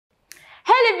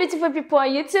Hello beautiful people on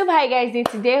YouTube. How you guys doing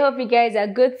today? Hope you guys are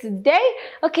good today.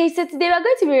 Okay, so today we're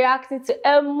going to be reacting to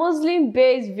a Muslim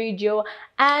based video,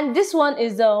 and this one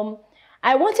is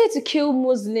I wanted to kill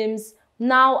Muslims,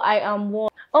 now I am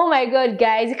one. Oh my god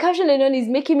guys, the caption alone is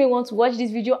making me want to watch this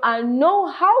video and know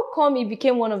how come he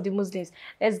became one of the Muslims.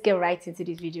 Let's get right into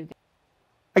this video.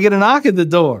 I get a knock at the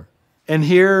door and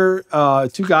hear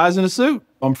two guys in a suit.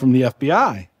 I'm from the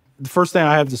FBI. The first thing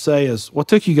I have to say is, what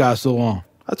took you guys so long?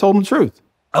 I told them the truth.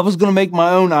 I was going to make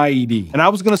my own IED, and I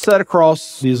was going to set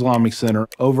across the Islamic Center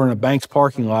over in a bank's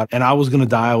parking lot, and I was going to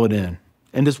dial it in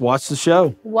and just watch the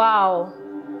show. Wow.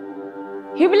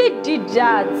 He really did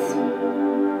that.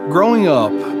 Growing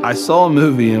up, I saw a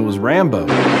movie and it was Rambo.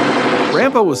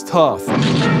 Rambo was tough,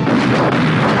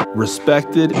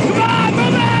 respected.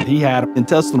 He had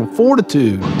intestinal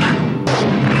fortitude.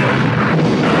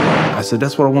 I said,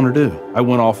 that's what I want to do. I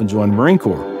went off and joined the Marine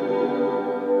Corps.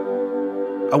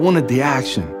 I wanted the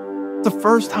action. The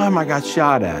first time I got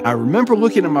shot at, I remember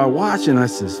looking at my watch and I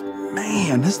says,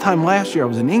 man, this time last year I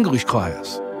was in English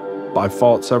class. I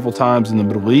fought several times in the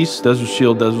Middle East, Desert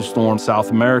Shield, Desert Storm,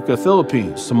 South America,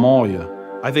 Philippines, Somalia.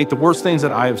 I think the worst things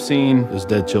that I have seen is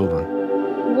dead children.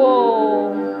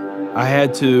 Whoa. I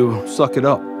had to suck it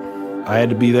up. I had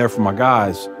to be there for my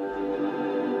guys.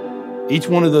 Each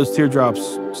one of those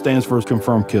teardrops stands for a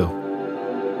confirmed kill.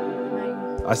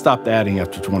 I stopped adding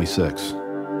after 26.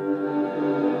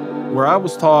 Where I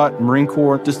was taught, Marine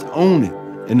Corps, just own it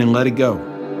and then let it go.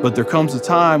 But there comes a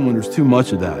time when there's too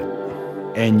much of that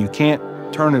and you can't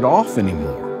turn it off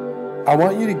anymore. I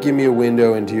want you to give me a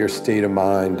window into your state of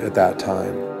mind at that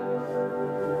time.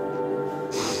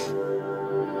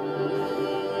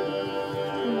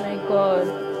 Oh my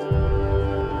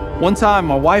God. One time,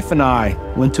 my wife and I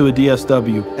went to a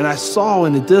DSW, and I saw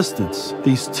in the distance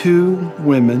these two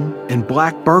women in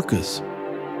black burqas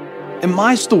in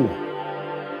my store.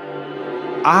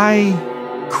 I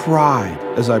cried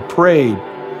as I prayed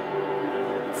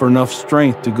for enough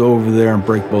strength to go over there and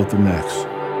break both their necks.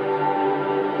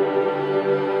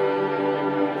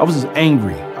 I was just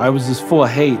angry. I was just full of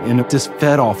hate, and it just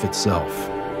fed off itself.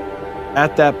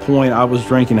 At that point, I was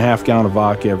drinking a half-gallon of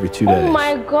vodka every 2 days. Oh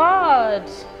my God.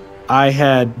 I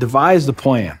had devised a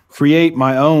plan, create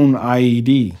my own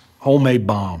IED, homemade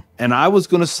bomb, and I was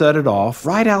going to set it off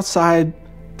right outside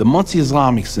the Muncie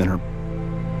Islamic Center.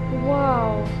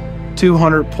 Wow.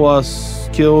 200 plus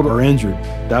killed or injured.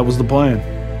 That was the plan.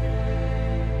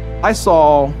 I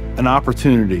saw an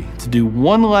opportunity to do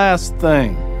one last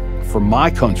thing for my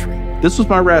country. This was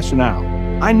my rationale.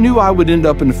 I knew I would end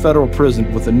up in a federal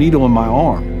prison with a needle in my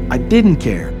arm. I didn't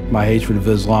care. My hatred of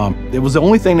Islam, it was the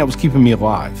only thing that was keeping me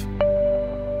alive.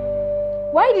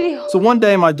 Why did he... So one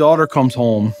day my daughter comes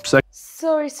home.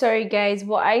 Sorry guys,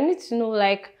 but I need to know,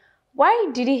 like, why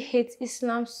did he hate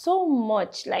Islam so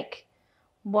much? Like,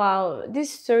 wow,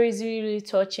 this story is really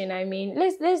touching. I mean,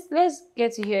 let's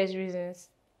get to hear his reasons.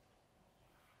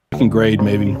 Second grade,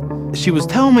 maybe. She was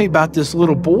telling me about this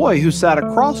little boy who sat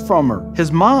across from her.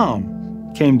 His mom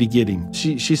came to get him.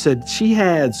 She said she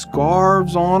had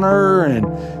scarves on her and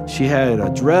she had a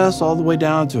dress all the way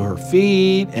down to her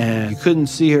feet and you couldn't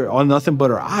see her on nothing but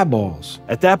her eyeballs.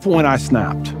 At that point, I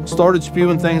snapped. Started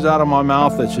spewing things out of my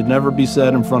mouth that should never be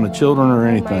said in front of children or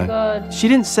anything. Oh my God. She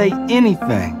didn't say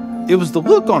anything. It was the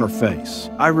look on her face.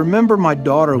 I remember my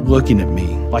daughter looking at me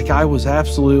like I was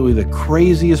absolutely the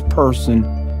craziest person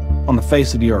on the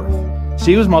face of the earth.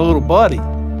 She was my little buddy.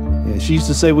 Yeah, she used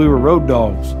to say we were road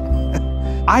dogs.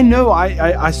 I know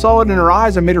I saw it in her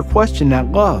eyes. I made her question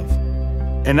that love.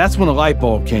 And that's when the light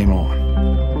bulb came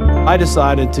on. I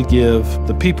decided to give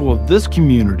the people of this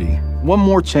community one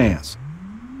more chance.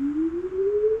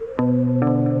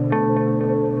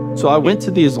 So I went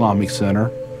to the Islamic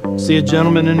Center, see a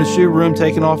gentleman in the shoe room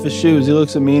taking off his shoes. He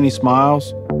looks at me and he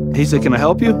smiles. He said, can I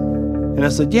help you? And I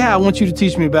said, yeah, I want you to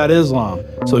teach me about Islam.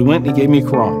 So he went and he gave me a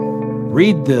Quran.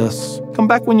 Read this. Come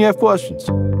back when you have questions.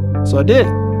 So I did.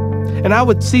 And I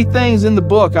would see things in the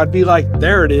book. I'd be like,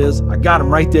 there it is. I got them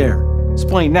right there.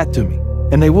 Explain that to me.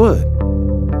 And they would.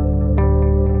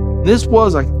 This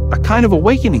was a kind of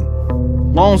awakening.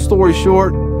 Long story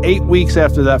short, 8 weeks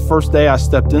after that first day I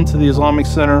stepped into the Islamic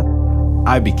Center,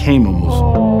 I became a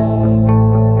Muslim.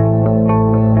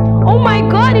 Oh my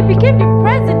God, he became the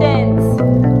president.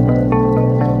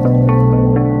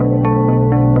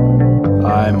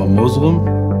 I'm a Muslim,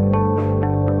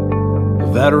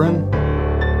 a veteran,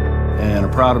 and a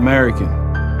proud American.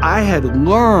 I had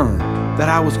learned that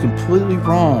I was completely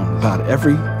wrong about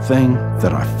everything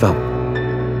that I felt.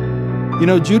 You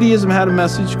know, Judaism had a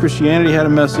message, Christianity had a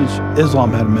message,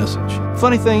 Islam had a message.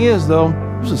 Funny thing is, though,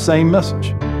 it was the same message.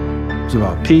 It was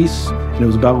about peace, and it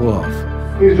was about love.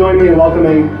 Please join me in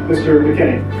welcoming Mr.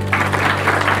 McKinney.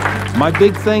 My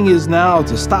big thing is now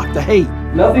to stop the hate.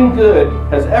 Nothing good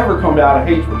has ever come out of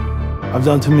hatred. I've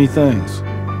done too many things.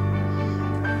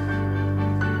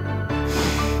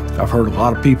 I've hurt a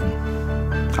lot of people.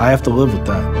 I have to live with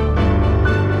that.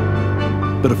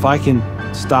 But if I can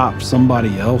stop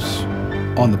somebody else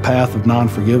on the path of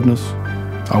non-forgiveness,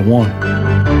 I won.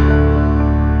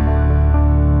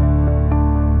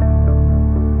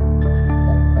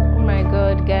 Oh my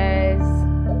God, guys.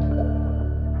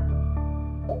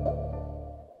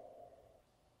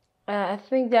 I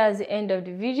think that's the end of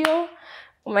the video.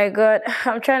 Oh my God,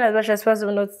 I'm trying as much as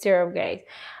possible not to tear up, guys.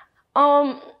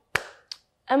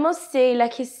 I must say,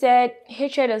 like he said,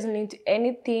 hatred doesn't lead to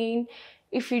anything.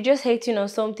 If you're just hating on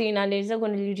something and it's not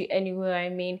going to lead you anywhere, I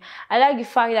mean, I like the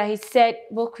fact that he said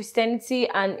both Christianity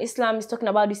and Islam is talking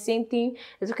about the same thing.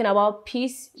 They're talking about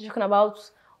peace, they're talking about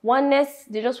oneness.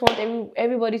 They just want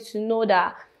everybody to know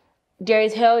that there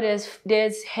is hell,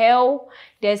 there's hell,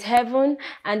 there's heaven,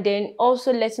 and then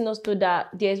also letting us know that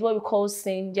there's what we call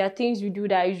sin. There are things we do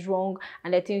that is wrong,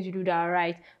 and there are things we do that are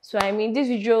right. So I mean, this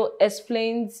video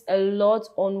explains a lot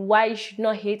on why you should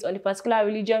not hate on a particular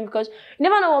religion, because you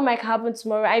never know what might happen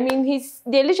tomorrow. I mean,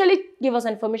 they literally give us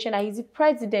information that he's the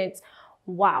president.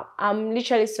 Wow, I'm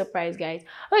literally surprised, guys.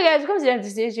 Okay, guys, come to the end of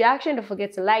today's reaction. Don't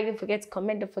forget to like, don't forget to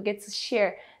comment, don't forget to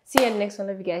share. See you in the next one.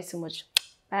 Love you guys so much.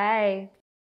 Bye.